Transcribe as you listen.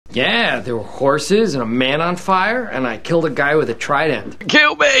Yeah, there were horses and a man on fire, and I killed a guy with a trident.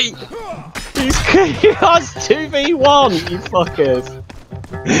 Kill me! He's us 2v1, you fuckers.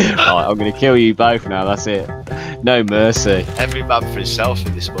 Right, I'm gonna kill you both now, that's it. No mercy. Every man for himself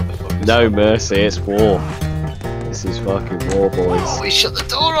in this motherfucker. No mercy, it's war. This is fucking war, boys. Oh, he shut the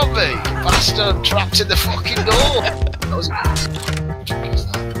door on me! You bastard, I'm trapped in the fucking door! That was...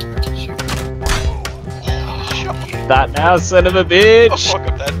 That now, son of a bitch! Oh fuck,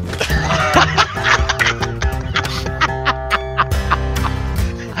 I'm dead.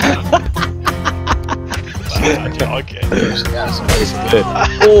 Okay. It's good.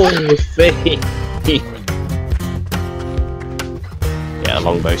 Oh, see. Yeah,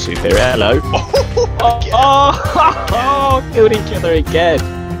 longbow superior. Hello. Oh, killed each other again.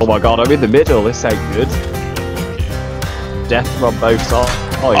 Oh my god, I'm in the middle. This ain't good. Death from both sides.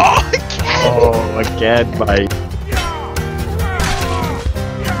 Oh, again, mate.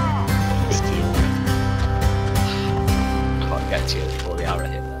 Can't get to you before the arrow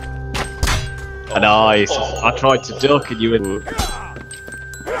hit. Nice. I tried to duck and you were...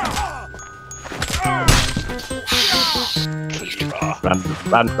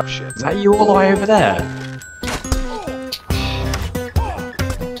 Random shit. Is that you all the way over there?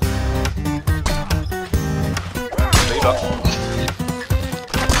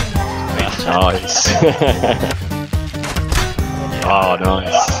 Nice. Oh,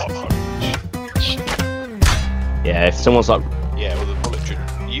 nice. Yeah, if someone's like... Yeah, well, the bullet trip.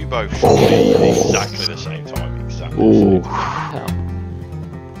 You both shot me at exactly the same time. Exactly the same time.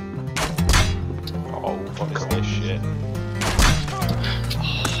 Oh, what is this shit?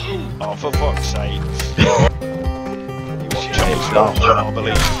 Oh, for fuck's sake. You want Charles Darwin, I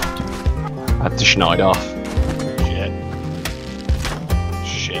believe. I had to schneid off.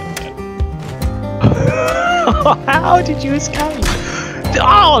 Shit, man. How did you escape?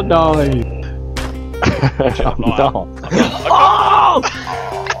 Oh no! I'm not. Oh!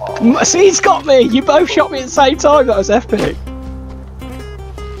 See, he's got me! You both shot me at the same time, that was epic!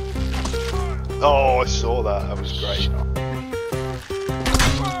 Oh, I saw that, that was great.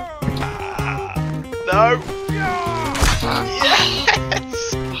 No!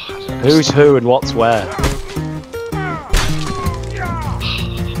 Yes! Who's who and what's where?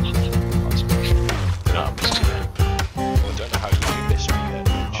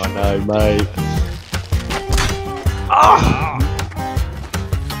 I know, mate. Ah!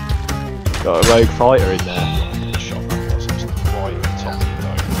 Got a rogue fighter in there.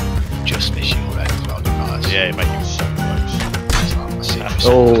 Just miss your red, well, nice. Yeah, mate, you were so close.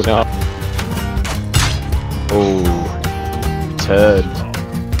 Oh no. Oh. Turned.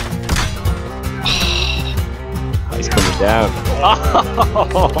 He's coming down. Got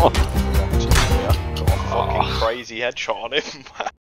a fucking crazy headshot on him.